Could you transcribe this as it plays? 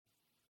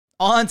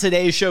On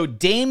today's show,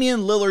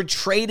 Damian Lillard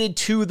traded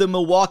to the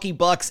Milwaukee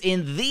Bucks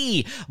in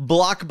the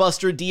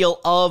blockbuster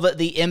deal of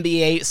the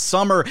NBA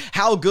summer.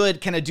 How good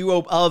can a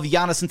duo of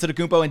Giannis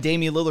Antetokounmpo and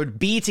Damian Lillard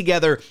be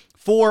together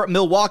for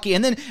Milwaukee?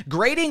 And then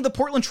grading the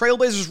Portland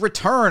Trailblazers'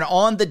 return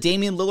on the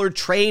Damian Lillard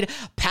trade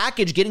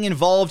package, getting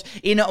involved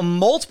in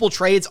multiple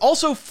trades,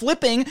 also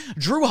flipping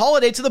Jrue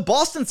Holiday to the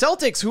Boston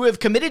Celtics, who have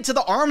committed to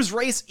the arms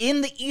race in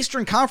the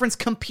Eastern Conference,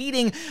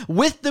 competing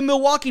with the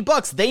Milwaukee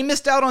Bucks. They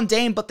missed out on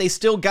Dame, but they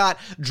still got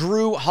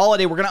Jrue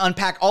Holiday. We're going to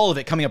unpack all of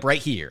it coming up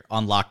right here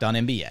on Locked On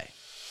NBA.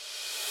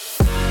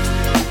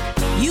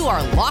 You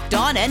are Locked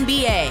On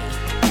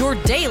NBA, your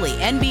daily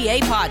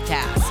NBA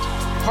podcast.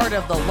 Part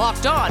of the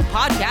Locked On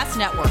Podcast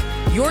Network,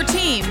 your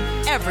team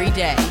every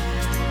day.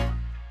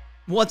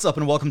 What's up,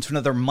 and welcome to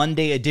another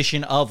Monday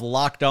edition of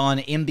Locked On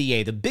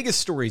NBA, the biggest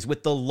stories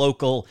with the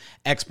local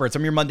experts.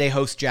 I'm your Monday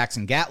host,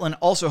 Jackson Gatlin,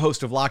 also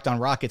host of Locked On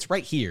Rockets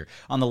right here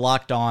on the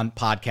Locked On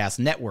Podcast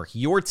Network,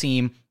 your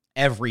team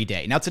every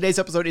day. Now, today's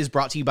episode is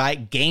brought to you by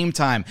Game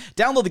Time.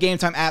 Download the Game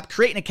Time app,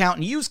 create an account,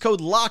 and use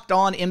code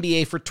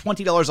LOCKEDONNBA for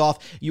 $20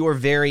 off your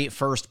very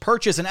first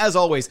purchase. And as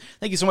always,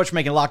 thank you so much for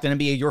making Locked On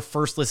NBA your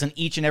first listen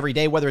each and every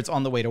day, whether it's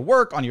on the way to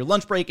work, on your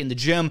lunch break, in the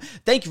gym.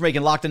 Thank you for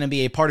making Locked On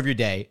NBA part of your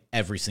day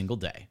every single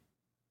day.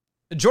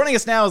 Joining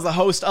us now is the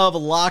host of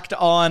Locked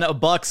On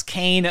Bucks,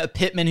 Kane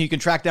Pittman, who you can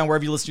track down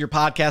wherever you listen to your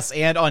podcasts,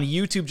 and on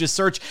YouTube, just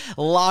search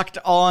Locked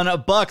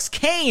On Bucks.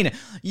 Kane,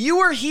 you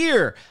were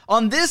here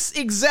on this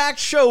exact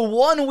show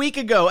 1 week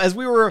ago as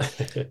we were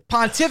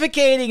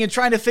pontificating and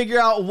trying to figure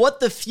out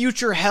what the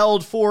future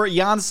held for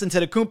Giannis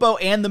Antetokounmpo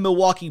and the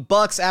Milwaukee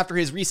Bucks after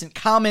his recent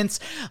comments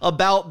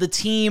about the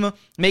team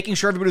making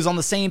sure everybody was on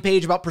the same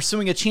page about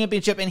pursuing a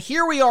championship. And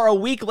here we are a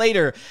week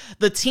later.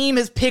 The team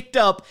has picked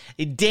up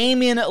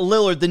Damian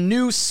Lillard, the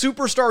new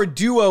superstar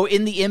duo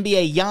in the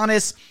NBA,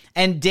 Giannis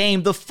and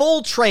Dame. The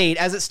full trade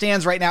as it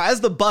stands right now,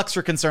 as the Bucks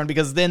are concerned,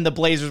 because then the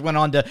Blazers went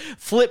on to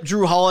flip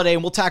Jrue Holiday,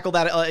 and we'll tackle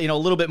that a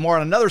little bit more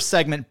on another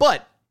segment.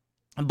 But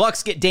the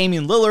Bucks get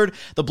Damian Lillard.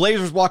 The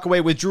Blazers walk away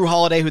with Jrue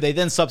Holiday, who they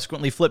then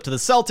subsequently flip to the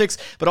Celtics,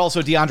 but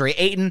also DeAndre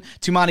Ayton,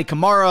 Toumani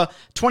Camara,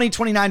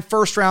 2029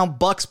 first round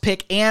Bucks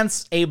pick, and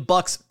a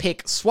Bucks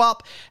pick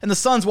swap. And the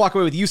Suns walk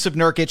away with Yusuf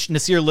Nurkic,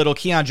 Nasir Little,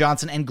 Keon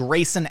Johnson, and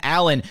Grayson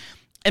Allen.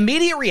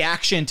 Immediate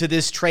reaction to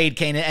this trade,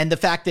 Kane, and the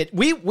fact that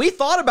we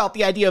thought about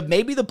the idea of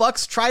maybe the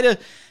Bucks try to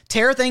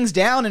tear things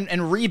down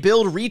and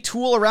rebuild,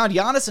 retool around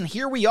Giannis, and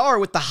here we are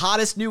with the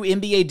hottest new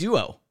NBA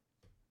duo.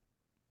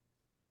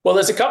 Well,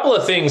 there's a couple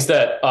of things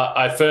that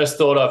I first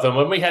thought of, and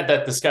when we had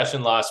that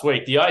discussion last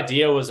week, the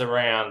idea was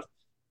around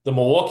the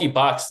Milwaukee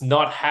Bucks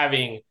not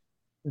having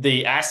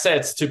the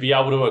assets to be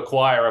able to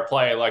acquire a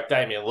player like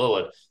Damian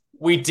Lillard.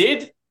 We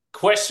did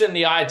question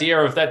the idea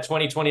of that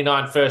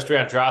 2029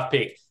 first-round draft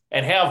pick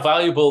and how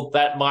valuable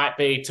that might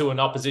be to an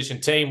opposition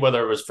team,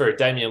 whether it was for a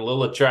Damian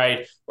Lillard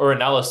trade or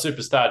another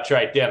superstar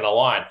trade down the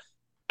line.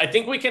 I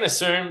think we can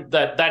assume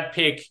that that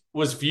pick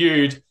was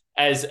viewed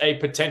as a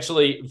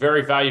potentially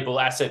very valuable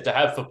asset to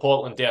have for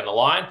Portland down the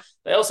line.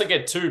 They also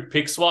get 2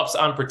 pick swaps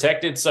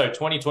unprotected, so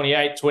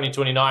 2028,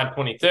 2029,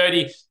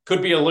 2030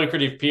 could be a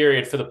lucrative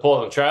period for the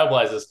Portland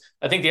Trailblazers.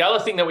 I think the other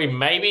thing that we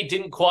maybe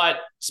didn't quite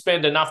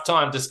spend enough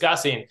time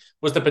discussing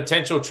was the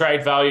potential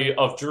trade value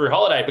of Jrue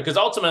Holiday, because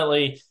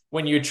ultimately,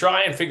 when you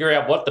try and figure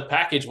out what the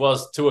package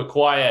was to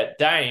acquire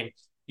Dame,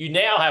 you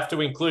now have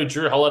to include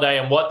Jrue Holiday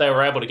and what they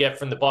were able to get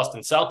from the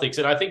Boston Celtics.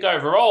 And I think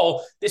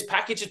overall, this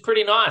package is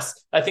pretty nice.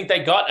 I think they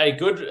got a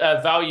good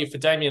value for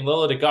Damian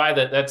Lillard, a guy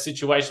that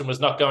situation was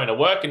not going to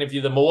work. And if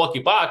you're the Milwaukee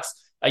Bucks,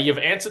 you've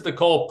answered the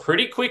call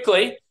pretty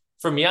quickly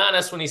from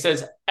Giannis when he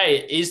says,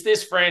 hey, is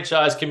this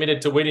franchise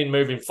committed to winning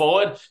moving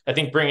forward? I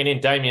think bringing in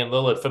Damian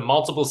Lillard for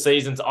multiple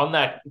seasons on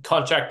that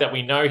contract that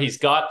we know he's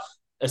got,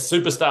 a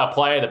superstar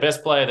player, the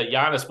best player that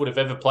Giannis would have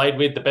ever played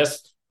with, the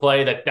best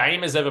player that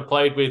Dame has ever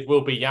played with will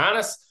be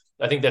Giannis.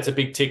 I think that's a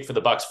big tick for the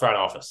Bucks front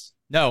office.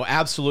 No,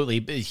 absolutely.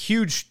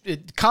 Huge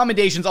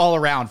commendations all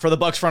around for the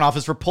Bucks front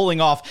office for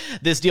pulling off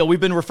this deal. We've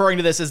been referring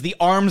to this as the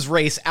arms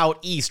race out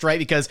east, right?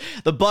 Because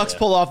the Bucks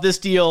pull off this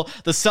deal,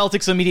 the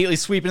Celtics immediately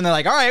sweep, and they're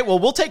like, all right, well,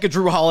 we'll take a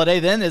Jrue Holiday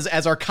then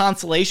as our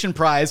consolation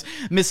prize,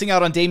 missing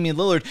out on Damian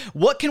Lillard.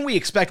 What can we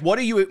expect? What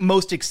are you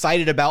most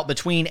excited about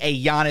between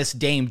a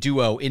Giannis-Dame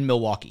duo in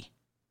Milwaukee?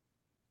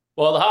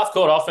 Well, the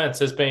half-court offense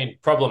has been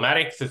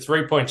problematic. The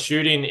three-point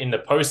shooting in the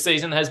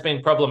postseason has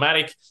been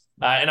problematic.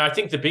 And I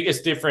think the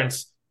biggest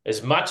difference,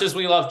 as much as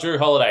we love Jrue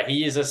Holiday,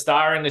 he is a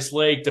star in this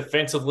league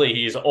defensively.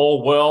 He is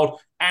all-world,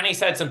 and he's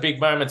had some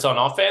big moments on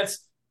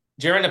offense.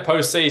 During the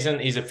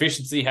postseason, his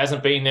efficiency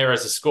hasn't been there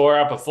as a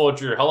scorer. Before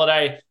Jrue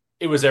Holiday,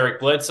 it was Eric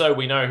Bledsoe.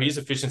 We know his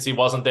efficiency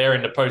wasn't there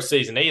in the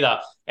postseason either.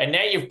 And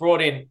now you've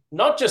brought in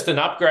not just an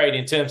upgrade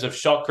in terms of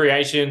shot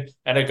creation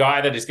and a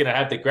guy that is going to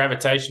have the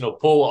gravitational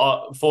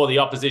pull for the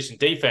opposition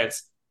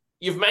defense.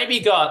 You've maybe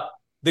got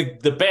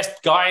the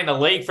best guy in the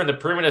league from the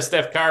perimeter,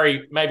 Steph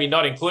Curry, maybe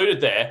not included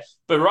there,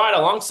 but right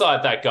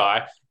alongside that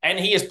guy. And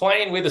he is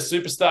playing with a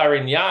superstar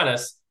in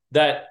Giannis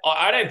that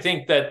I don't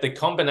think that the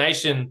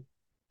combination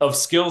of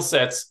skill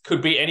sets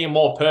could be any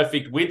more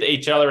perfect with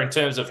each other in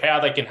terms of how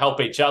they can help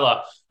each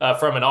other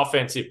from an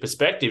offensive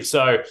perspective.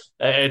 So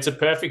it's a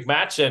perfect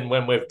match. And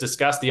when we've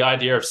discussed the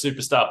idea of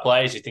superstar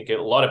players, you think a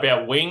lot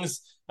about wings,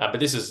 but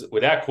this is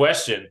without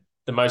question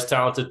the most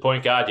talented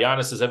point guard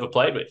Giannis has ever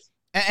played with.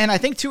 And I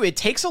think, too, it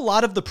takes a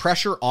lot of the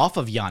pressure off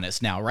of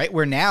Giannis now, right?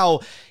 Where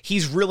now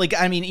he's really,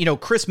 I mean,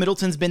 Chris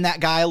Middleton's been that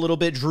guy a little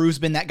bit. Drew's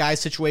been that guy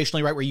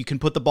situationally, right? Where you can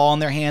put the ball in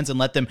their hands and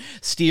let them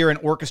steer and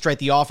orchestrate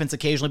the offense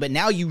occasionally. But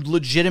now you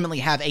legitimately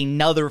have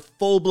another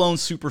full-blown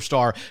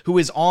superstar who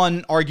is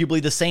on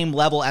arguably the same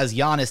level as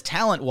Giannis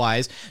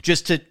talent-wise,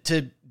 just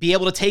to be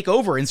able to take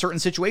over in certain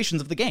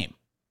situations of the game.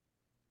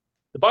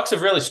 The Bucks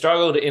have really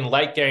struggled in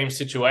late game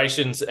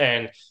situations,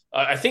 and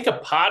I think a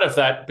part of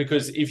that,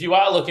 because if you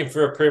are looking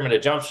for a perimeter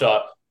jump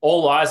shot,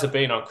 all eyes have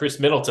been on Chris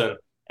Middleton.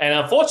 And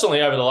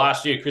unfortunately, over the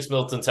last year, Chris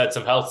Middleton's had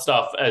some health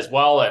stuff as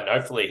well, and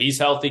hopefully he's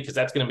healthy, because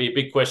that's going to be a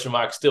big question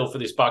mark still for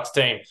this Bucks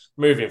team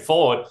moving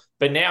forward.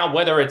 But now,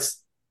 whether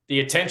it's the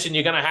attention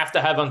you're going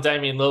to have on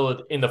Damian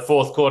Lillard in the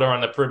fourth quarter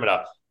on the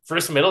perimeter,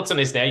 Chris Middleton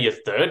is now your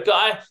third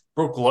guy.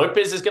 Brook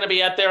Lopez is going to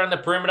be out there on the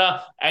perimeter,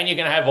 and you're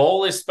going to have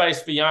all this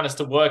space for Giannis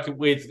to work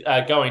with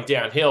going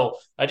downhill.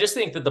 I just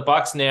think that the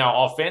Bucks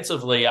now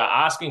offensively are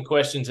asking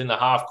questions in the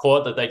half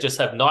court that they just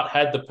have not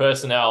had the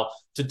personnel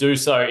to do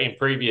so in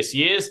previous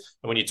years.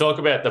 And when you talk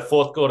about the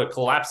fourth quarter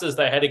collapses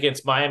they had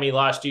against Miami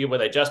last year, where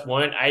they just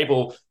weren't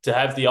able to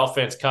have the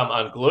offense come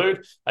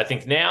unglued, I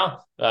think now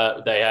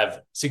they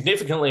have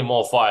significantly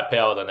more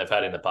firepower than they've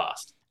had in the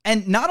past.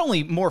 And not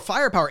only more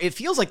firepower, it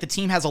feels like the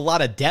team has a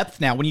lot of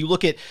depth now. When you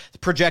look at the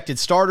projected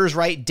starters,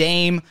 right?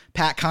 Dame,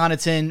 Pat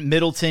Connaughton,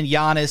 Middleton,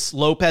 Giannis,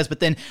 Lopez,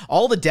 but then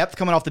all the depth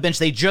coming off the bench.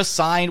 They just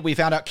signed. We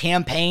found out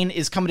Cam Payne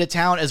is coming to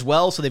town as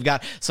well, so they've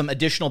got some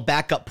additional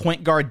backup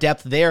point guard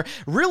depth there.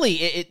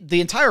 Really,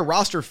 the entire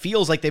roster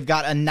feels like they've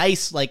got a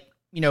nice,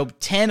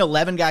 10,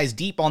 11 guys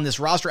deep on this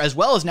roster, as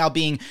well as now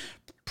being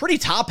pretty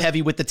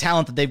top-heavy with the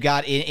talent that they've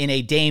got in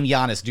a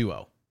Dame-Giannis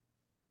duo.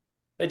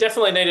 They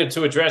definitely needed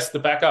to address the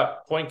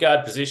backup point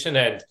guard position.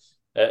 And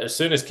as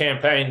soon as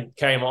Cam Payne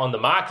came on the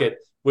market,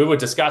 we were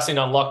discussing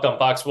on Locked On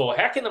Bucks, well,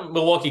 how can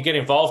Milwaukee get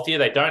involved here?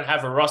 They don't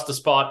have a roster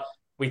spot.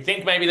 We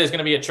think maybe there's going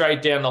to be a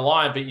trade down the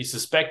line, but you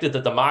suspected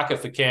that the market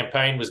for Cam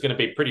Payne was going to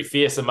be pretty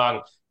fierce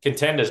among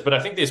contenders. But I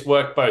think this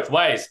worked both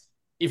ways.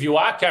 If you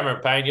are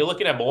Cameron Payne, you're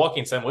looking at Milwaukee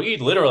and saying, well, you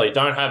literally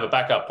don't have a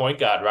backup point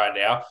guard right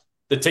now.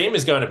 The team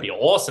is going to be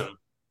awesome,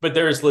 but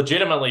there is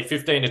legitimately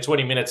 15 to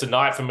 20 minutes a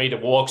night for me to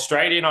walk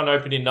straight in on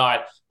opening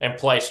night and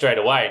play straight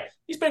away.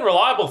 He's been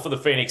reliable for the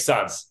Phoenix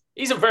Suns.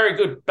 He's a very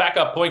good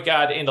backup point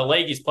guard in the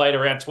league. He's played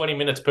around 20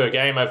 minutes per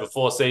game over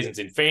 4 seasons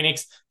in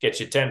Phoenix, gets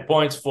you 10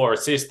 points, 4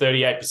 assists,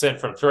 38%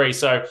 from 3.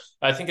 So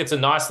I think it's a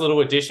nice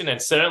little addition,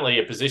 and certainly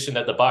a position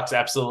that the Bucks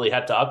absolutely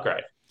had to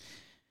upgrade.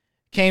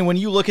 Kane, when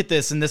you look at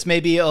this, and this may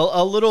be a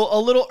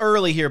little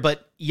early here,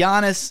 but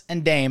Giannis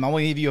and Dame, I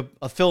want to give you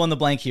a fill in the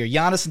blank here.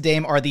 Giannis and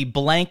Dame are the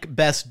blank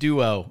best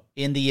duo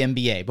in the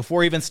NBA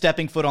before even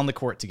stepping foot on the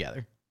court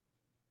together.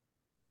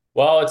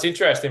 Well, it's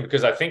interesting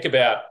because I think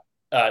about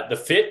the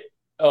fit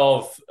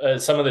of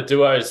some of the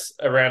duos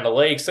around the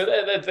league. So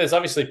there's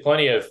obviously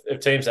plenty of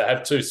teams that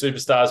have 2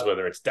 superstars,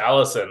 whether it's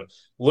Dallas and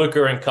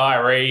Luka and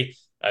Kyrie,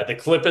 the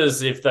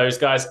Clippers, if those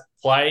guys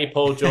play,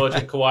 Paul George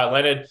and Kawhi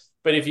Leonard.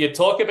 But if you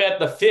talk about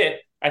the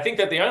fit, I think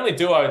that the only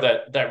duo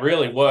that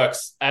really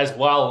works as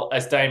well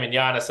as Dame and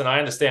Giannis, and I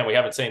understand we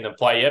haven't seen them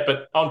play yet,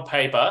 but on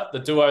paper, the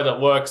duo that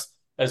works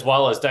as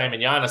well as Dame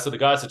and Giannis are the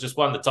guys that just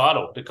won the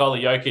title, Nikola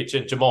Jokic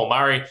and Jamal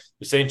Murray.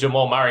 We've seen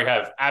Jamal Murray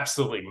have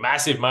absolutely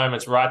massive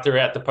moments right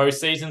throughout the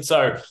postseason.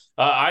 So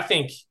I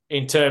think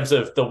in terms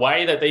of the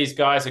way that these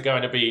guys are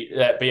going to be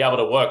able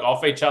to work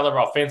off each other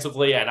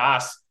offensively and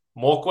ask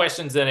more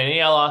questions than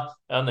any other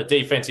on the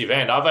defensive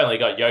end, I've only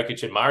got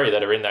Jokic and Murray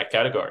that are in that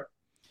category.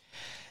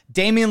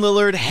 Damian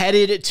Lillard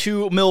headed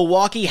to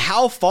Milwaukee.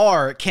 How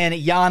far can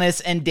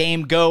Giannis and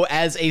Dame go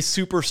as a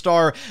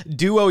superstar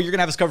duo? You're going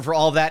to have us covered for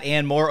all of that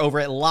and more over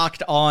at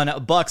Locked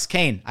On Bucks.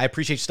 Kane, I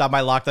appreciate you stopping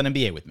by Locked On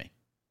NBA with me.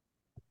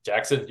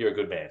 Jackson, you're a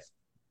good man.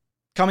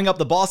 Coming up,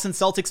 the Boston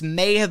Celtics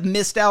may have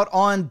missed out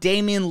on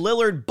Damian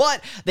Lillard,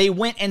 but they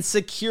went and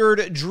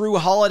secured Drew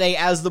Holiday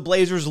as the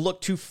Blazers look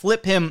to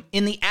flip him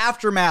in the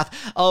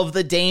aftermath of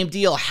the Dame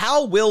deal.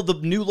 How will the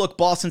new-look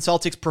Boston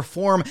Celtics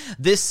perform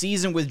this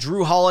season with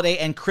Drew Holiday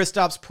and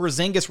Kristaps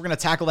Porzingis? We're going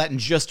to tackle that in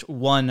just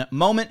one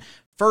moment.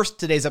 First,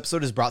 today's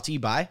episode is brought to you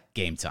by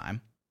Game Time.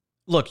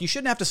 Look, you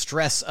shouldn't have to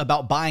stress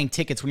about buying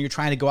tickets when you're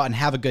trying to go out and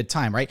have a good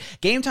time, right?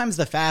 Game Time is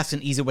the fast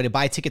and easy way to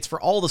buy tickets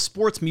for all the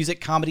sports, music,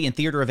 comedy, and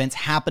theater events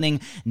happening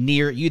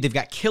near you. They've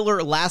got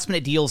killer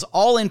last-minute deals,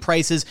 all-in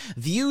prices,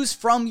 views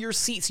from your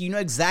seat, so you know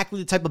exactly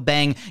the type of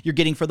bang you're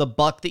getting for the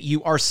buck that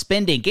you are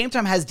spending. Game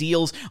Time has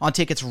deals on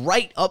tickets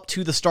right up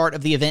to the start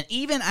of the event,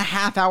 even a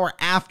half hour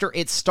after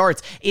it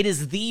starts. It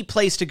is the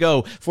place to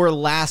go for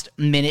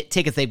last-minute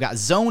tickets. They've got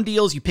zone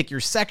deals. You pick your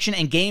section,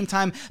 and Game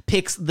Time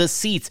picks the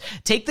seats.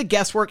 Take the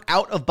guesswork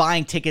out of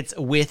buying tickets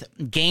with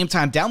Game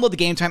Time. Download the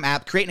Game Time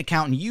app, create an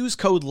account, and use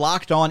code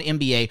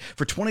LOCKEDONNBA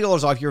for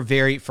 $20 off your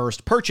very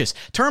first purchase.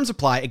 Terms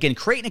apply. Again,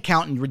 create an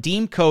account and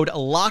redeem code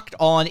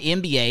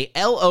LOCKEDONNBA,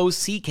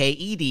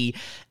 LOCKEDONNBA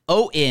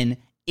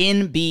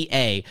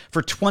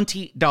for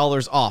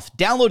 $20 off.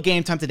 Download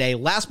Game Time today.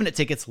 Last minute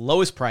tickets,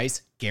 lowest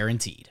price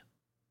guaranteed.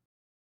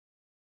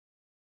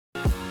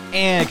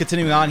 And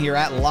continuing on here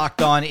at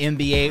Locked On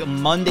NBA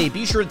Monday,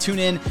 be sure to tune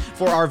in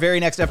for our very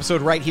next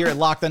episode right here at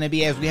Locked On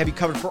NBA as we have you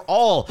covered for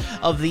all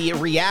of the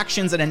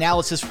reactions and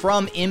analysis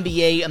from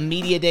NBA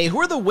Media Day.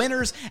 Who are the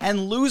winners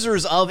and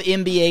losers of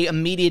NBA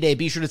Media Day?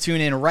 Be sure to tune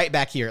in right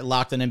back here at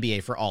Locked On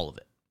NBA for all of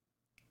it.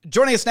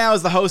 Joining us now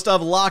is the host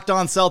of Locked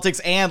On Celtics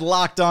and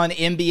Locked On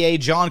NBA,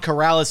 John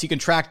Corrales. You can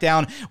track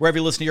down wherever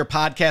you listen to your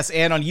podcasts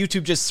and on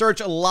YouTube. Just search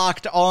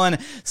Locked On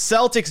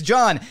Celtics.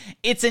 John,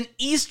 it's an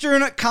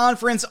Eastern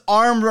Conference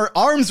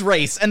arms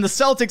race, and the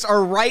Celtics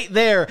are right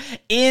there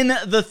in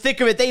the thick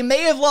of it. They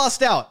may have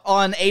lost out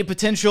on a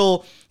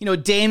potential,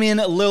 Damian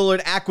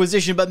Lillard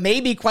acquisition, but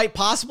maybe quite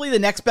possibly the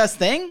next best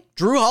thing,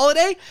 Jrue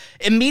Holiday.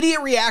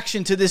 Immediate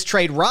reaction to this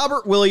trade: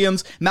 Robert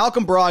Williams,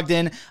 Malcolm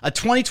Brogdon, a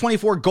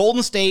 2024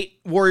 Golden State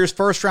Warriors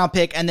first-round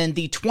pick, and then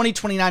the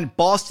 2029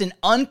 Boston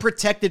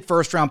unprotected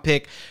first-round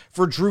pick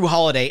for Jrue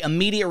Holiday.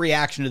 Immediate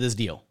reaction to this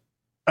deal.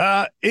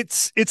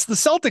 It's the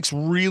Celtics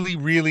really,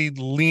 really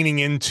leaning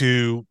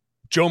into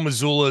Joe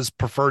Mazzulla's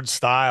preferred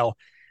style.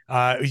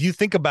 You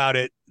think about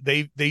it,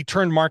 they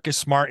turned Marcus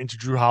Smart into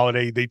Jrue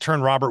Holiday. They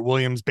turned Robert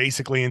Williams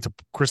basically into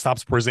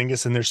Kristaps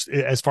Porzingis. And there's,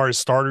 as far as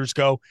starters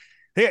go,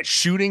 they got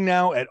shooting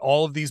now at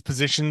all of these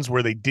positions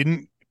where they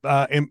didn't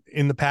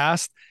in the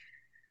past.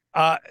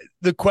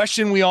 The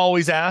question we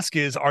always ask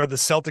is, are the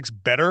Celtics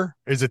better?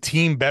 Is a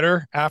team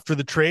better after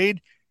the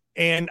trade?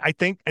 And I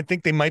think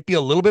they might be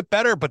a little bit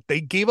better, but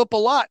they gave up a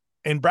lot.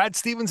 And Brad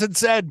Stevens had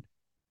said,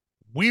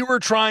 we were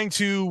trying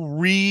to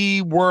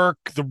rebalance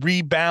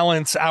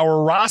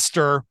our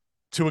roster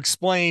to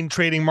explain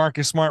trading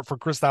Marcus Smart for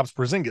Kristaps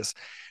Porzingis.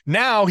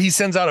 Now he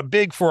sends out a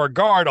big for a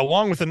guard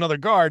along with another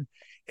guard.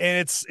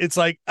 And it's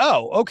like,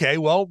 oh, okay,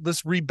 well,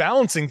 this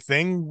rebalancing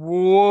thing,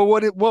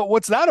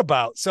 what's that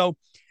about? So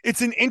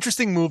it's an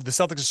interesting move. The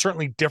Celtics are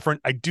certainly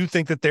different. I do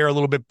think that they're a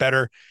little bit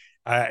better.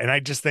 And I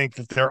just think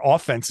that their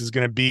offense is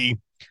going to be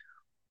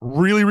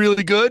really,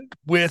 really good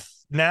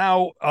with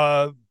now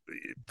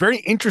very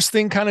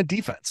interesting kind of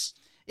defense.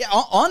 Yeah,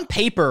 on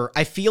paper,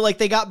 I feel like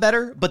they got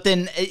better, but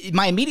then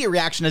my immediate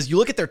reaction is you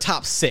look at their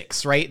top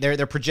six, right?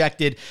 They're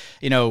projected,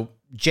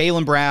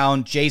 Jaylen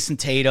Brown, Jason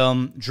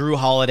Tatum, Jrue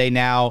Holiday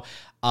now,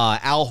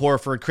 Al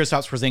Horford,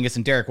 Kristaps Porzingis,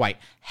 and Derek White.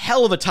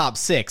 Hell of a top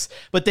six,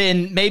 but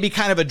then maybe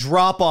kind of a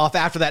drop off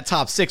after that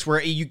top six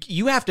where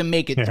you have to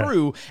make it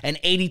through an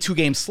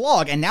 82-game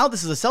slog, and now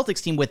this is a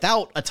Celtics team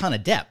without a ton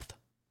of depth.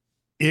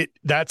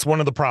 That's one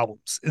of the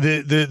problems.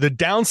 The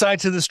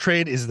downside to this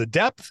trade is the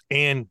depth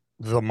and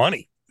the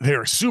money.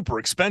 They're super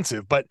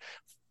expensive, but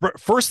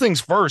first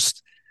things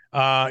first,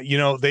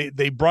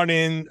 they brought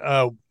in,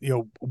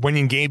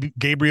 Wenyen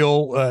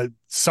Gabriel,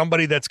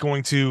 somebody that's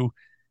going to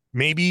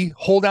maybe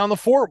hold down the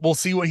fort. We'll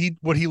see what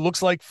he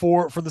looks like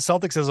for the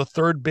Celtics as a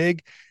third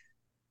big.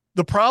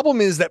 The problem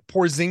is that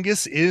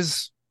Porzingis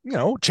is,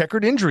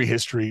 checkered injury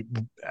history.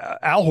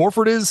 Al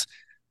Horford is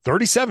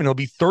 37. He'll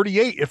be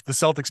 38 if the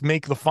Celtics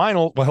make the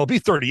final. Well, he'll be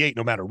 38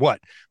 no matter what,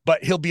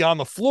 but he'll be on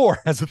the floor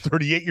as a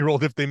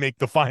 38-year-old if they make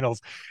the finals.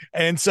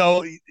 And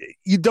so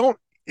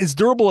as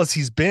durable as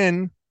he's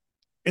been,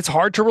 it's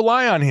hard to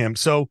rely on him.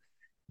 So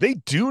they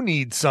do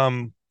need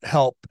some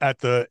help at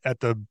the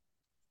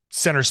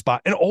center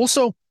spot. And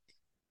also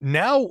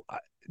now,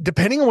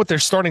 depending on what their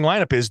starting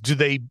lineup is, do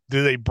they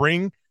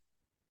bring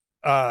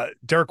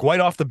Derek White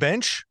off the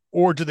bench,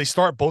 or do they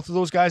start both of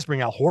those guys, bring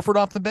Al Horford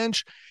off the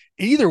bench?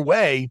 Either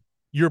way,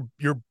 you're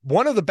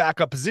one of the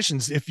backup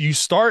positions. If you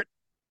start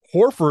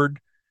Horford,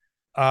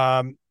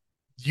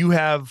 you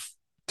have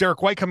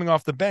Derek White coming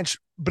off the bench.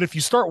 But if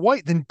you start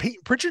White, then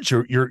Peyton Pritchard's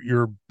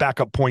your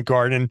backup point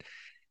guard, and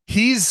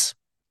he's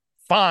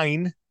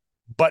fine.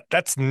 But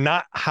that's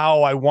not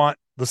how I want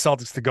the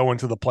Celtics to go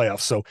into the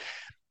playoffs. So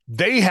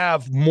they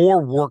have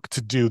more work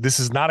to do. This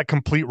is not a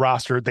complete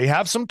roster. They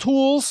have some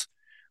tools,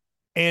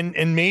 and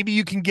maybe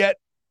you can get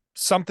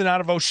something out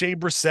of O'Shea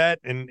Brissett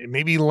and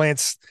maybe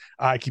Lance.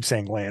 I keep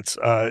saying Lance.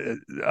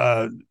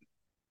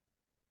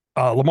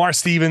 Lamar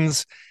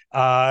Stevens.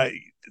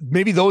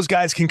 Maybe those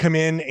guys can come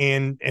in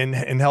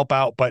and help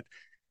out. But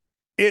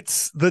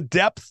it's the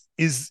depth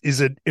is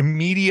an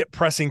immediate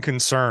pressing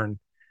concern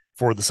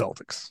for the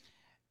Celtics.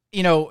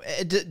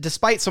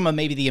 Despite some of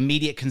maybe the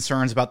immediate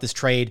concerns about this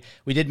trade,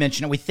 we did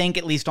mention it. We think,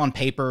 at least on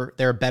paper,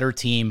 they're a better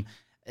team.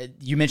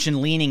 You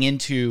mentioned leaning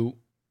into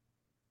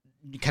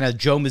kind of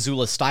Joe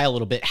Mazzulla's style a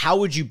little bit. How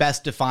would you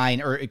best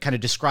define or kind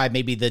of describe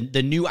maybe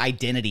the new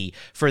identity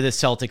for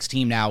this Celtics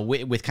team now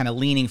with kind of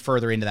leaning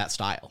further into that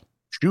style?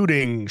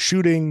 Shooting.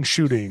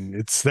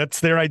 That's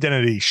their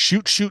identity.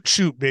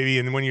 Shoot, baby.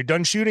 And when you're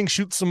done shooting,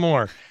 shoot some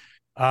more.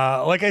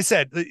 Like I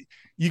said,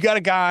 you got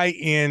a guy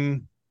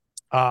in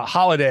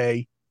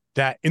Holiday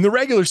that in the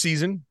regular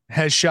season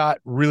has shot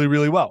really,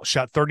 really well,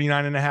 shot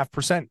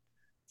 39.5%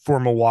 for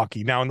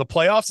Milwaukee. Now in the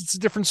playoffs, it's a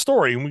different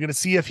story. And we're going to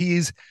see if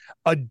he's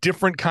a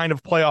different kind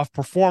of playoff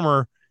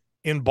performer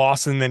in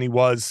Boston than he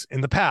was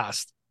in the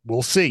past.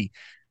 We'll see.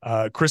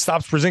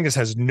 Kristaps Porzingis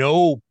has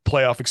no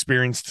playoff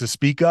experience to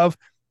speak of.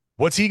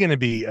 What's he going to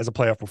be as a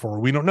playoff performer?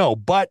 We don't know.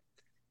 But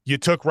you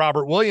took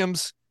Robert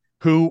Williams,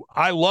 who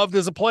I loved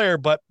as a player,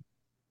 but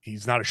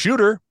he's not a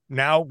shooter.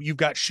 Now you've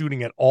got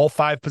shooting at all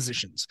 5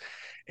 positions.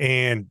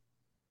 And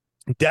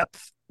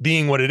depth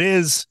being what it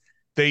is,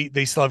 they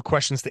still have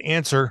questions to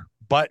answer.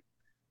 But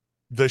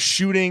the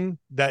shooting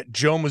that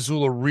Joe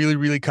Mazzulla really,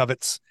 really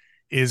covets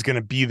is going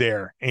to be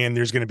there. And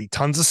there's going to be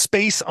tons of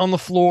space on the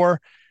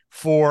floor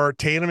for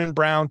Tatum and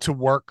Brown to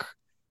work.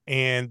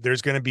 And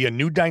there's going to be a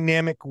new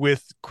dynamic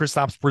with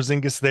Kristaps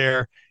Porzingis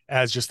there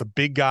as just a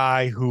big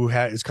guy who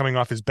is coming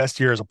off his best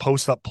year as a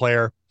post-up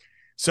player.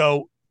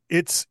 So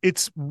it's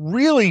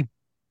really,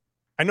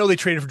 I know they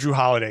traded for Drew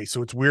Holiday,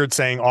 so it's weird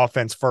saying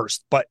offense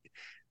first, but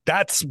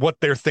that's what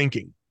they're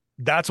thinking.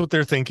 That's what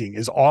they're thinking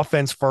is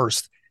offense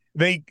first.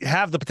 They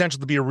have the potential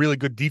to be a really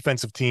good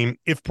defensive team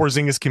if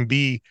Porzingis can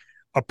be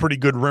a pretty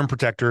good rim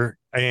protector.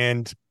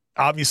 And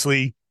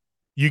obviously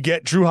you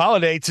get Drew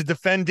Holiday to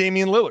defend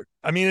Damian Lillard.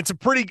 I mean, it's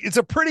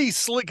a pretty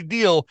slick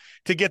deal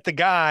to get the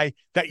guy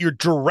that your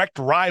direct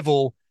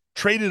rival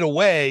traded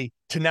away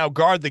to now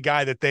guard the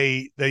guy that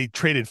they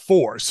traded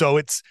for. So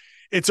it's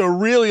a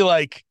really,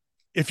 like,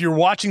 if you're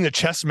watching the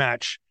chess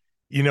match,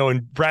 you know,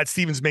 and Brad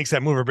Stevens makes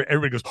that move,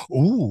 everybody goes,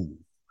 ooh,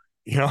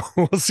 you know,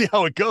 we'll see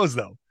how it goes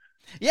though.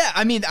 Yeah,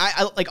 I mean,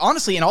 I like,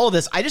 honestly, in all of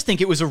this, I just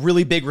think it was a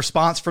really big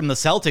response from the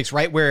Celtics,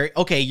 right? Where,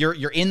 okay, you're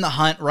in the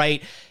hunt,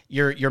 right?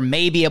 You're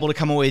maybe able to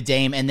come away with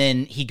Dame, and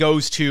then he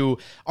goes to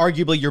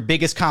arguably your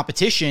biggest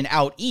competition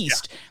out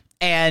east,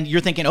 and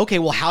you're thinking, okay,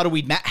 well, how do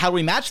we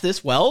match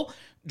this? Well,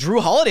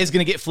 Drew Holiday is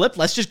going to get flipped.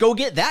 Let's just go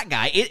get that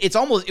guy. It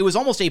was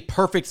almost a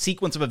perfect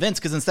sequence of events,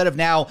 because instead of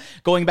now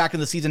going back in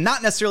the season,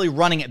 not necessarily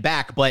running it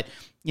back, but,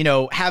 you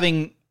know,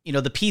 having, you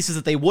know, the pieces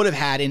that they would have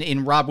had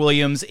in Rob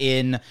Williams,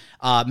 in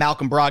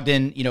Malcolm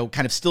Brogdon, you know,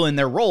 kind of still in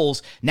their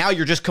roles. Now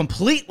you're just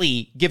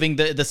completely giving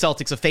the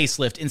Celtics a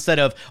facelift instead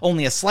of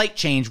only a slight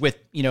change with,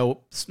 you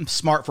know,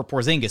 Smart for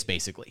Porzingis,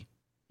 basically.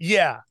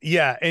 Yeah.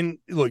 And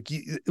look,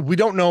 we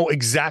don't know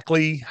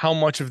exactly how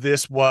much of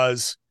this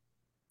was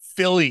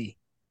Philly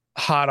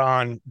hot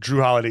on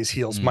Drew Holiday's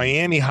heels,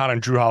 Miami hot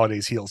on Drew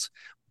Holiday's heels.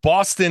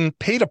 Boston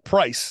paid a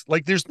price.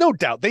 Like, there's no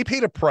doubt they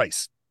paid a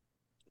price.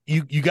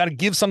 You got to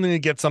give something to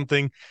get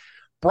something.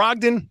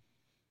 Brogdon,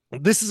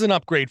 this is an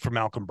upgrade for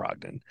Malcolm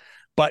Brogdon,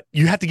 but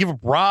you have to give up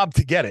Rob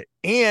to get it.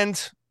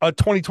 And a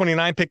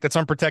 2029 pick that's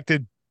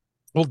unprotected.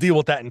 We'll deal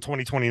with that in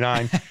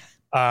 2029.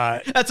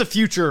 That's a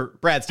future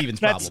Brad Stevens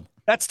problem.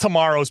 That's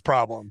tomorrow's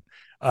problem.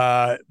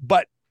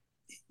 But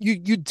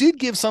you did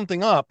give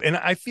something up. And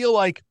I feel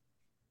like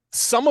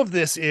some of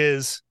this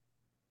is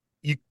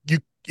you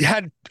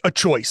had a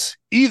choice.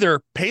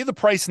 Either pay the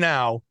price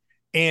now,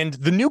 and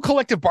the new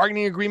collective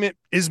bargaining agreement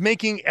is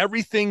making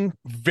everything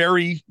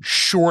very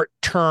short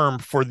term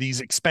for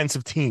these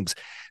expensive teams.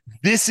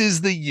 This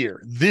is the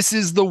year. This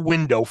is the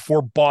window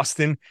for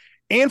Boston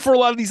and for a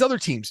lot of these other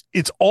teams.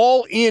 It's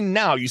all in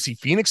now. You see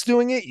Phoenix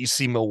doing it. You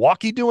see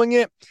Milwaukee doing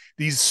it.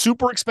 These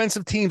super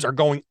expensive teams are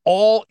going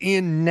all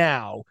in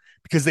now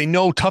because they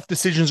know tough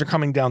decisions are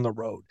coming down the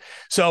road.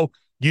 So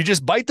you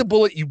just bite the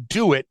bullet, you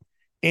do it,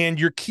 and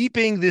you're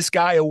keeping this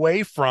guy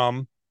away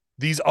from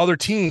these other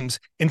teams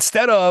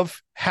instead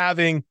of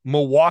having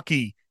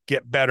Milwaukee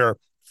get better.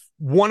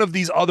 One of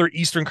these other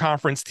Eastern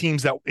Conference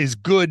teams that is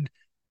good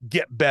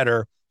get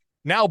better.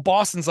 Now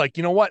Boston's like,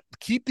 you know what?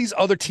 Keep these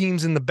other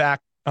teams on the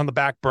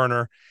back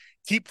burner.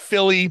 Keep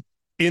Philly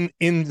in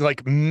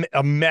like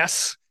a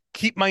mess.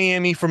 Keep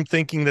Miami from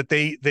thinking that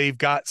they've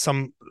got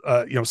some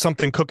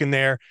something cooking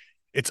there.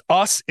 It's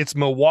us. It's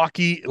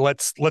Milwaukee.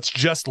 Let's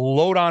just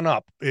load on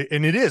up.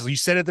 And it is. You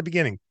said at the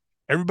beginning,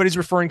 everybody's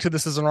referring to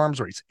this as an arms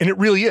race, and it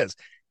really is.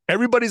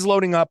 Everybody's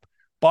loading up.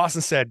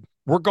 Boston said,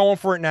 we're going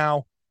for it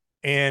now,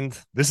 and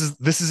this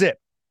is it.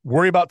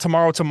 Worry about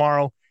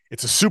tomorrow.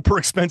 It's a super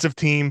expensive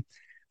team.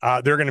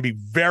 There are going to be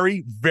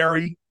very,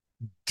 very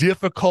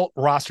difficult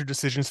roster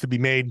decisions to be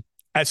made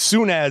as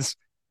soon as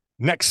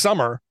next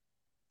summer.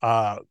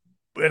 And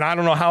I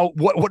don't know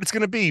what it's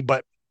going to be,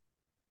 but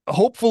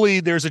hopefully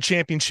there's a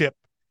championship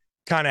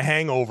kind of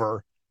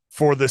hangover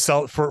for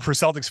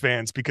Celtics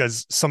fans,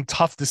 because some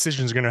tough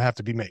decisions are going to have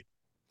to be made.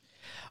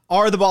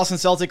 Are the Boston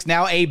Celtics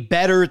now a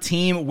better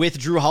team with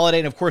Drew Holiday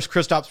and, of course,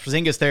 Kristaps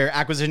Porzingis, their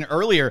acquisition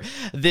earlier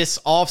this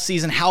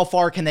offseason? How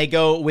far can they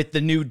go with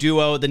the new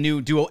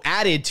duo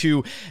added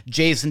to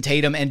Jason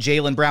Tatum and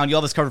Jaylen Brown?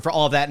 You'll have us covered for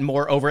all of that and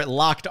more over at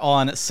Locked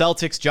On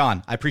Celtics.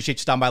 John, I appreciate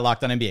you stopping by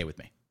Locked On NBA with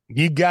me.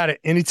 You got it.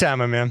 Anytime,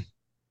 my man.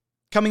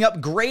 Coming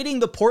up, grading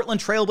the Portland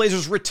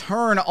Trailblazers'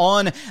 return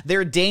on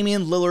their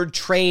Damian Lillard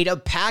trade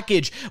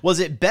package.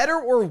 Was it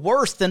better or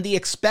worse than the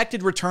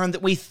expected return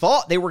that we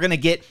thought they were going to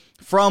get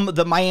from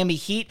the Miami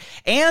Heat?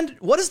 And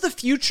what is the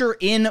future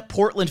in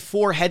Portland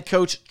for head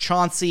coach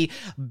Chauncey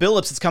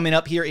Billups? It's coming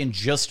up here in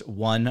just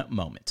one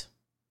moment.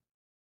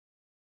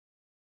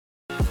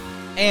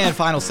 And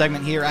final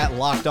segment here at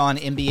Locked On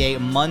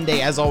NBA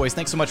Monday. As always,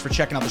 thanks so much for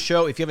checking out the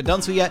show. If you haven't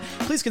done so yet,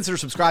 please consider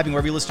subscribing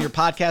wherever you listen to your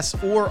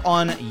podcasts or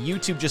on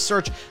YouTube. Just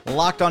search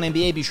Locked On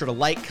NBA. Be sure to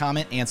like,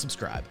 comment, and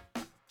subscribe.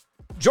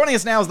 Joining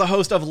us now is the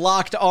host of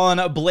Locked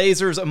On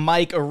Blazers,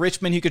 Mike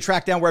Richmond. You can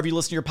track down wherever you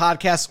listen to your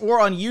podcasts or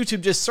on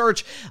YouTube. Just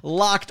search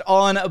Locked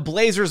On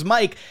Blazers.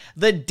 Mike,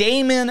 the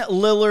Damian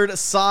Lillard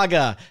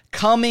saga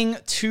coming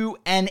to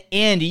an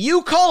end.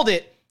 You called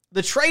it.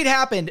 The trade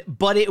happened,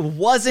 but it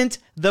wasn't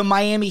the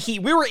Miami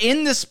Heat. We were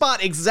in this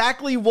spot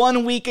exactly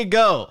 1 week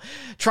ago,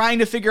 trying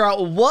to figure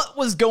out what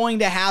was going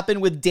to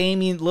happen with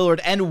Damian Lillard,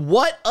 and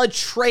what a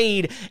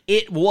trade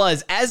it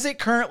was. As it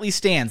currently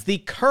stands, the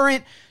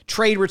current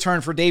trade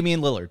return for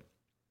Damian Lillard: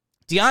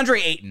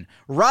 DeAndre Ayton,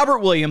 Robert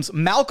Williams,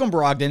 Malcolm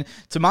Brogdon,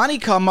 Tamani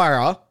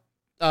Kamara,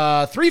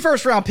 3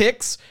 first-round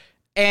picks,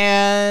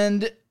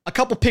 and a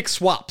couple pick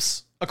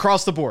swaps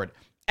across the board.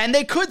 And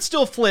they could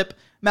still flip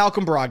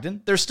Malcolm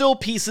Brogdon. There's still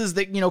pieces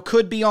that,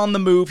 could be on the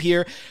move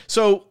here.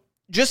 So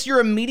just your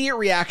immediate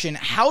reaction,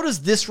 how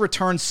does this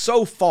return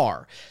so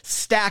far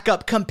stack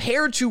up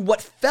compared to what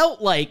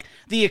felt like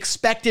the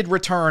expected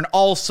return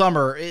all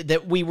summer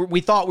that we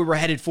thought we were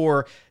headed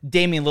for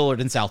Damian Lillard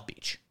in South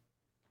Beach?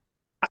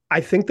 I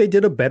think they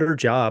did a better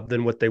job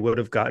than what they would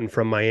have gotten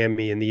from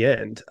Miami in the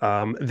end.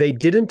 They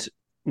didn't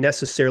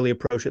necessarily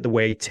approach it the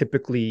way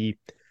typically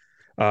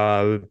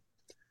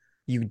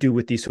you do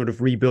with these sort of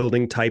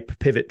rebuilding type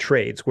pivot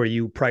trades, where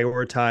you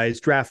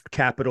prioritize draft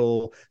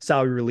capital,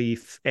 salary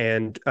relief,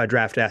 and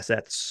draft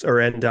assets,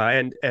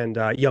 and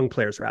young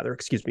players rather.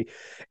 Excuse me.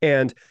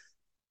 And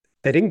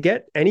they didn't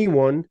get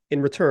anyone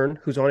in return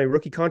who's on a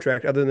rookie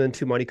contract other than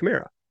Tamani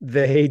Kamara.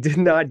 They did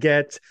not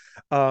get,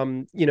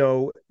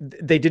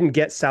 they didn't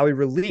get salary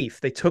relief.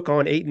 They took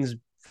on Ayton's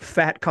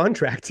fat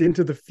contract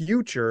into the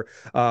future.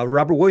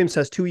 Robert Williams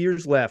has 2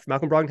 years left.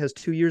 Malcolm Brogdon has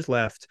 2 years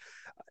left,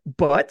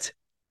 but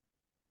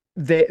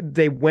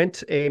they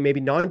went a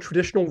maybe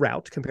non-traditional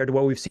route compared to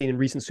what we've seen in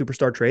recent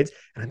superstar trades,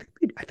 and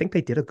I think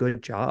they did a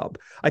good job.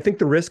 I think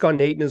the risk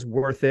on Ayton is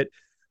worth it.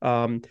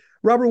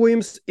 Robert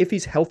Williams, if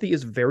he's healthy,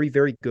 is very,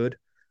 very good,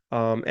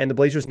 and the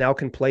Blazers now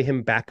can play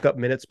him backup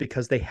minutes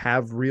because they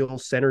have real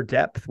center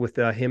depth with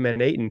him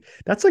and Ayton.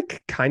 That's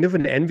like kind of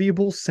an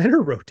enviable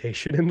center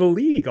rotation in the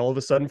league all of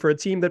a sudden for a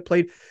team that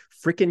played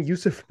freaking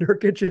Yusuf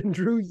Nurkic and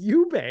Drew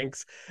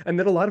Eubanks, and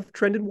then a lot of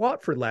Trendon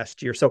Watford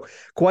last year. So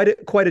quite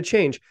a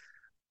change.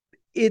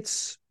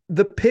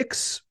 The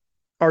picks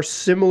are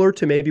similar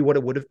to maybe what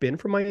it would have been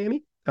for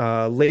Miami.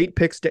 Late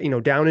picks,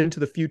 down into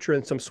the future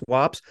and some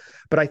swaps.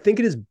 But I think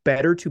it is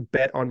better to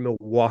bet on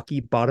Milwaukee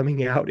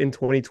bottoming out in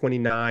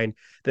 2029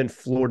 than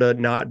Florida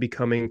not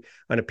becoming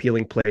an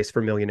appealing place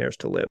for millionaires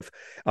to live.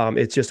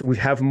 It's just, we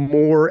have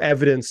more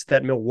evidence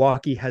that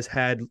Milwaukee has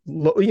had,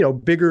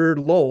 bigger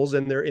lulls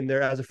in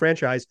their as a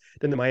franchise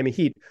than the Miami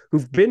Heat,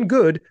 who've been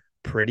good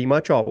pretty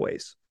much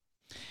always.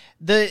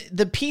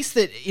 The piece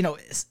that,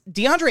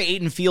 DeAndre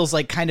Ayton feels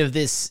like kind of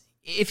this,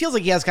 it feels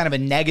like he has kind of a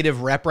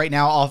negative rep right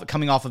now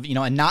coming off of,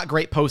 a not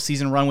great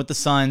postseason run with the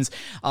Suns,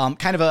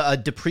 kind of a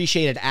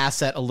depreciated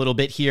asset a little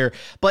bit here.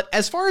 But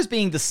as far as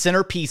being the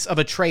centerpiece of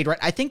a trade, right,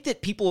 I think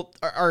that people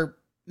are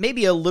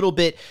maybe a little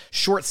bit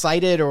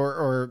short-sighted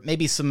or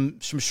maybe some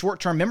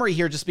short-term memory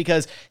here, just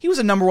because he was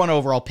a number 1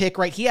 overall pick,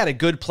 right? He had a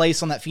good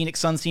place on that Phoenix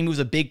Suns team. He was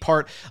a big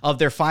part of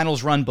their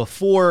finals run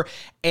before.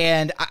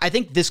 And I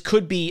think this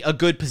could be a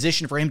good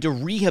position for him to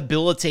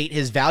rehabilitate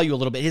his value a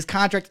little bit. His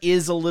contract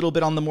is a little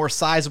bit on the more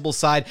sizable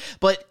side,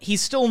 but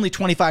he's still only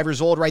 25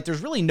 years old, right?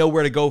 There's really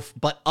nowhere to go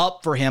but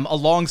up for him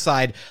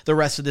alongside the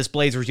rest of this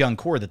Blazers young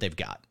core that they've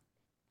got.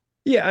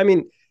 Yeah, I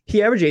mean,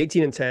 he averaged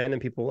 18 and 10,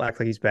 and people act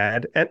like he's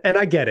bad. And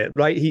I get it,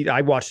 right?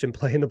 I watched him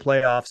play in the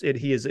playoffs.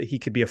 He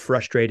could be a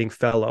frustrating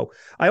fellow.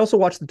 I also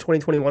watched the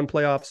 2021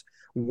 playoffs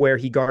where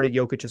he guarded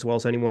Jokic as well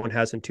as anyone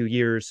has in 2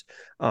 years.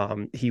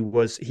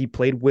 He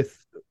played with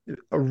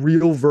a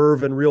real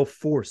verve and real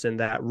force in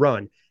that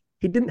run.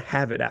 He didn't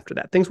have it after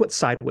that. Things went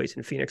sideways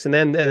in Phoenix. And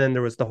then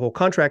there was the whole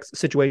contract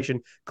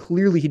situation.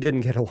 Clearly he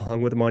didn't get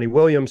along with Monty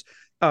Williams.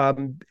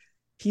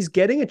 He's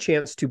getting a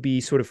chance to be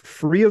sort of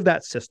free of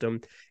that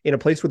system in a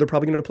place where they're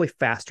probably going to play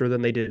faster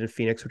than they did in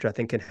Phoenix, which I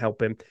think can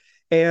help him.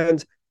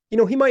 And,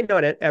 he might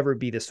not ever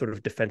be this sort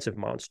of defensive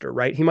monster,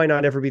 right? He might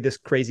not ever be this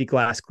crazy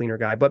glass cleaner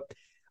guy, but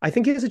I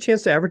think he has a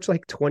chance to average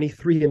like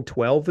 23 and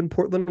 12 in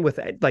Portland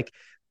with like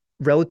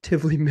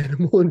relatively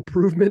minimal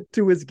improvement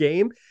to his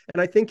game. And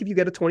I think if you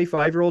get a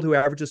 25-year-old who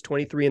averages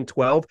 23 and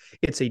 12,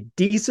 it's a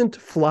decent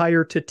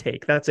flyer to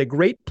take. That's a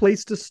great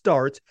place to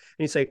start.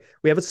 And you say,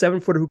 we have a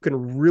 7-footer who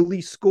can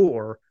really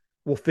score.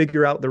 We'll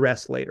figure out the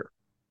rest later.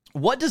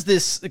 What does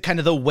this kind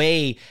of the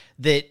way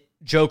that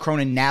Joe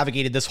Cronin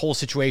navigated this whole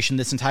situation,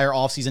 this entire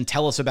offseason,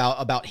 tell us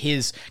about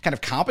his kind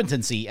of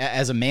competency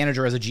as a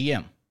manager, as a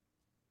GM?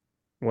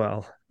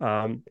 Well,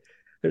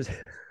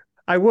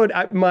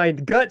 my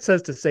gut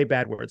says to say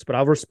bad words, but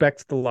I'll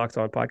respect the Locked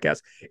On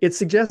podcast. It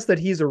suggests that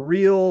he's a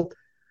real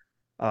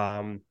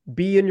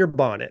bee in your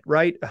bonnet,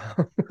 right?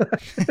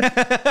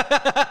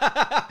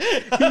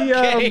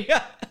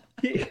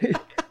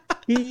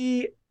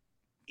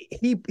 I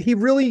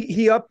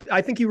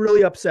think he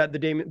really upset the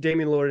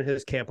Damian Lillard and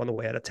his camp on the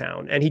way out of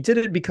town. And he did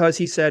it because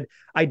he said,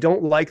 I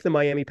don't like the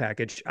Miami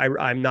package.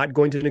 I'm not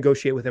going to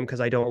negotiate with him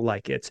because I don't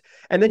like it.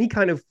 And then he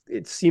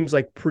it seems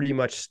like pretty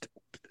much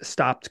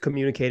stopped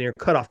communicating or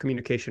cut off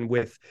communication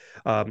with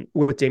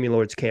Damian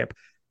Lillard's camp.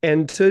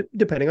 And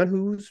depending on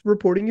whose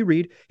reporting you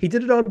read, he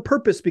did it on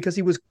purpose because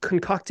he was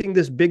concocting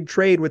this big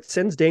trade which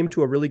sends Dame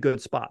to a really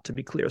good spot, to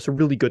be clear. It's a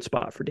really good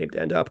spot for Dame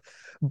to end up.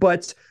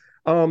 But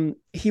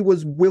he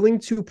was willing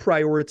to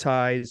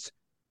prioritize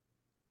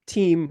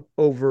team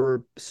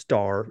over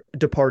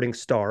departing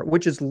star,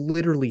 which is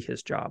literally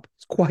his job.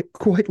 It's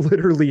quite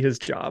literally his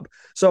job.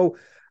 So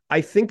I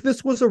think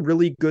this was a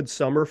really good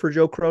summer for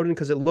Joe Cronin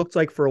because it looked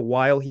like for a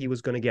while he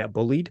was going to get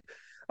bullied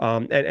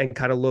and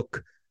kind of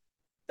look.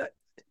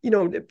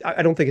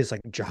 I don't think his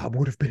job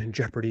would have been in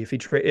jeopardy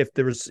if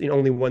there was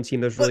only one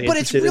team that was really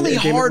interested. But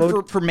it's really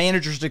hard for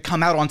managers to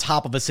come out on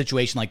top of a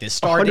situation like this.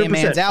 Star Dame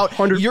man's out.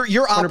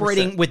 You're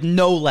operating 100%. With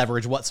no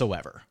leverage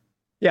whatsoever.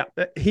 Yeah,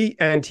 he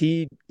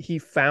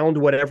found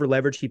whatever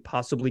leverage he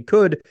possibly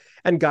could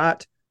and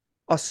got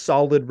a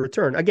solid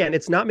return. Again,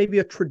 it's not maybe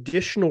a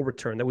traditional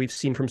return that we've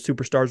seen from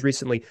superstars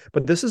recently,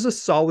 but this is a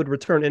solid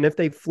return. And if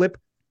they flip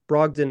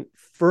Brogdon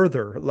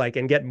further,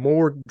 and get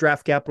more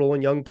draft capital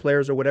and young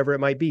players or whatever it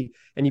might be,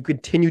 and you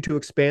continue to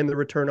expand the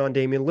return on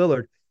Damian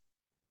Lillard,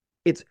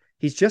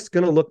 he's just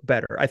going to look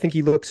better. I think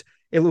it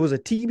was a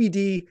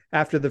TBD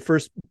after the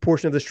first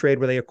portion of this trade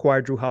where they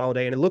acquired Drew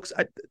Holiday, and it looks,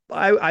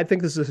 I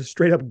think this is a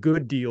straight up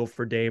good deal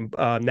for Dame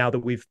now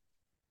that we've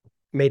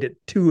made it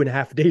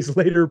 2.5 days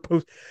later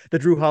post the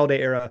Drew Holiday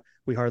era.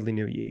 We hardly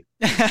knew ye.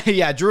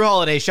 Yeah, Drew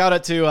Holiday. Shout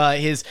out to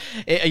his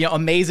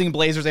amazing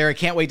Blazers era.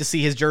 Can't wait to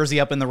see his jersey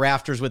up in the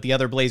rafters with the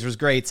other Blazers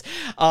greats.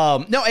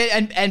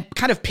 And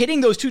kind of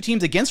pitting those two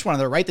teams against one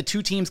another, right? The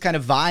two teams kind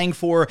of vying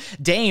for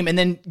Dame and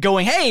then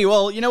going, hey,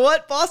 well, you know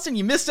what, Boston,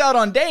 you missed out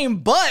on Dame,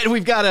 but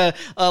we've got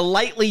a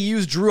lightly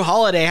used Drew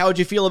Holiday. How would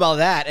you feel about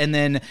that? And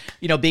then,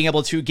 being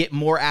able to get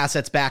more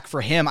assets back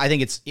for him. I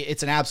think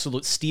it's an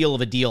absolute steal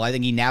of a deal. I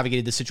think he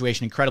navigated the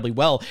situation incredibly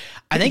well.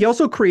 I think he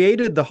also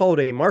created the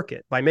Holiday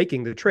market by making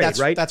the trade,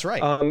 right? That's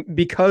right.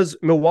 Because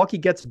Milwaukee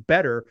gets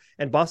better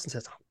and Boston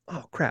says,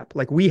 oh crap,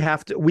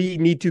 we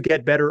need to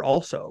get better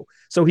also.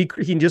 So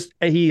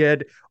he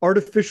had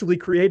artificially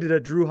created a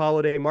Drew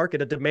Holiday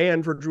market, a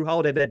demand for Drew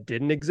Holiday that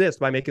didn't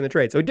exist by making the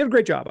trade. So he did a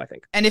great job, I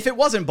think. And if it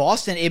wasn't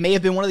Boston, it may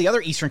have been one of the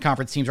other Eastern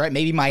Conference teams, right?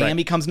 Maybe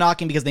Miami comes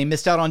knocking because they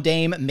missed out on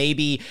Dame.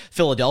 Maybe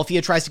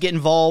Philadelphia tries to get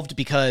involved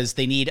because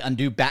they need a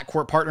new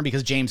backcourt partner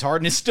because James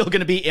Harden is still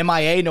going to be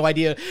MIA. No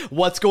idea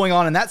what's going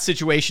on in that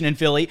situation in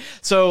Philly.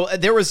 So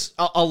there was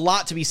a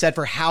lot to be said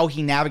for how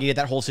he navigated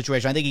that whole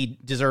situation. I think he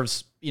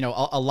deserves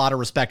a lot of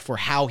respect for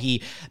how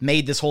he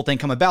made this whole thing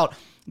come about.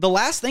 The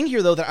last thing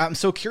here, though, that I'm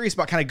so curious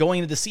about kind of going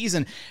into the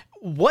season,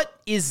 what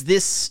is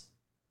this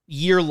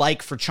year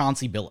like for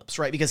Chauncey Billups,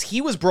 right? Because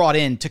he was brought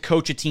in to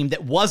coach a team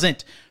that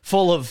wasn't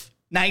full of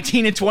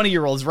 19 and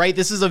 20-year-olds, right?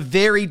 This is a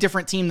very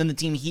different team than the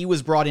team he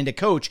was brought in to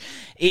coach.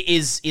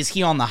 Is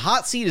he on the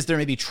hot seat? Is there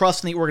maybe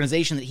trust in the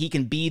organization that he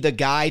can be the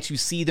guy to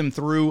see them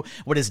through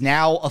what is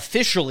now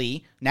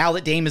officially, now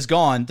that Dame is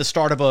gone, the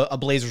start of a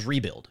Blazers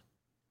rebuild?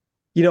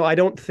 I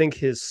don't think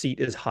his seat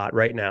is hot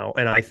right now.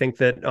 And I think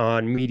that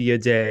on Media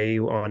Day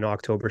on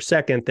October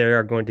 2nd, they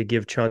are going to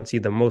give Chauncey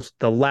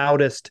the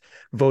loudest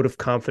vote of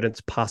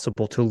confidence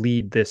possible to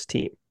lead this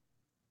team.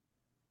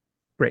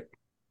 Great.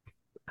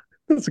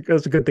 That's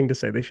a good thing to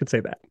say. They should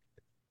say that.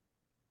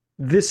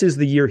 This is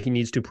the year he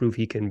needs to prove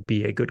he can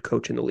be a good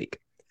coach in the league.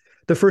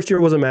 The first year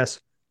was a mess.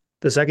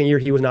 The second year,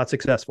 he was not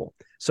successful.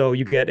 So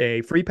you get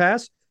a free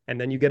pass and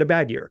then you get a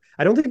bad year.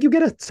 I don't think you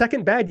get a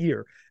second bad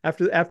year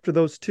after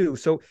those two.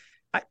 So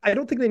I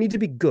don't think they need to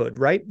be good,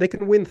 right? They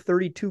can win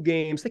 32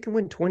 games. They can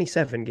win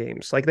 27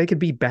 games. They could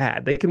be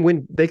bad. They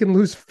can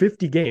lose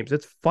 50 games.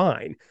 It's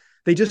fine.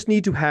 They just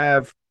need to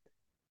have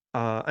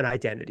an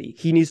identity.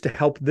 He needs to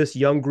help this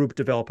young group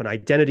develop an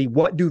identity.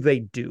 What do they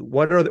do?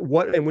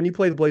 And when you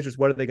play the Blazers,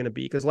 what are they going to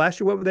be? Because last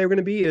year, what they were going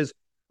to be is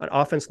an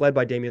offense led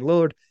by Damian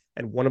Lillard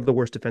and one of the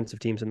worst defensive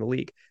teams in the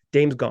league.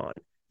 Dame's gone.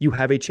 You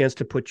have a chance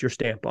to put your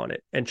stamp on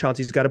it. And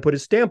Chauncey's got to put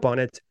his stamp on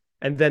it.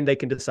 And then they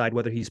can decide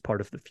whether he's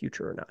part of the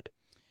future or not.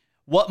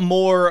 What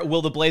more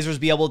will the Blazers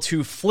be able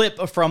to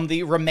flip from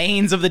the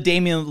remains of the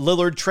Damian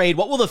Lillard trade?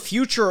 What will the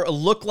future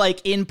look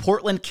like in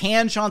Portland?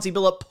 Can Chauncey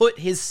Billups put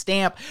his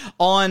stamp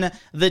on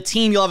the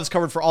team? You'll have us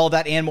covered for all of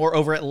that and more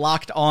over at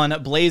Locked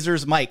On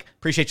Blazers. Mike,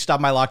 appreciate you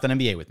stopping by Locked On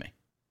NBA with me.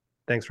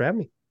 Thanks for having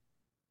me.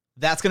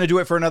 That's going to do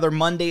it for another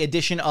Monday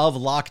edition of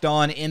Locked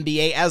On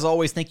NBA. As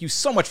always, thank you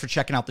so much for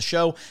checking out the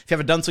show. If you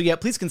haven't done so yet,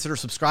 please consider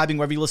subscribing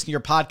wherever you listen to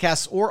your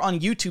podcasts or on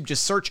YouTube.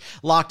 Just search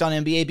Locked On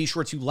NBA. Be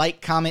sure to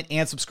like, comment,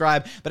 and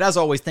subscribe. But as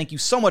always, thank you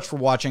so much for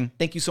watching.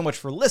 Thank you so much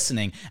for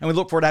listening. And we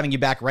look forward to having you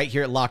back right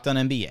here at Locked On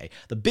NBA.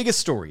 The biggest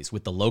stories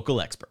with the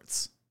local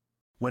experts.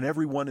 When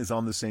everyone is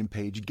on the same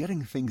page,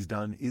 getting things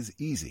done is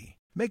easy.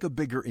 Make a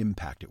bigger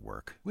impact at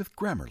work with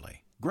Grammarly.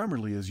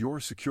 Grammarly is your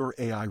secure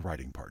AI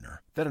writing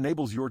partner that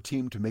enables your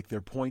team to make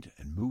their point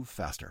and move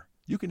faster.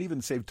 You can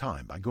even save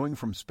time by going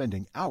from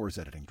spending hours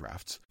editing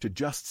drafts to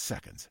just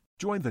seconds.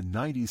 Join the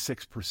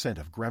 96%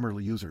 of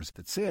Grammarly users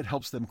that say it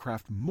helps them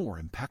craft more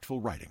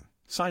impactful writing.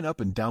 Sign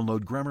up and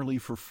download Grammarly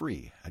for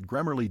free at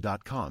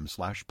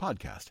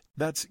Grammarly.com/podcast.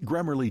 That's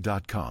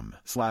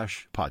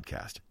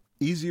Grammarly.com/podcast.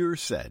 Easier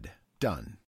said, done.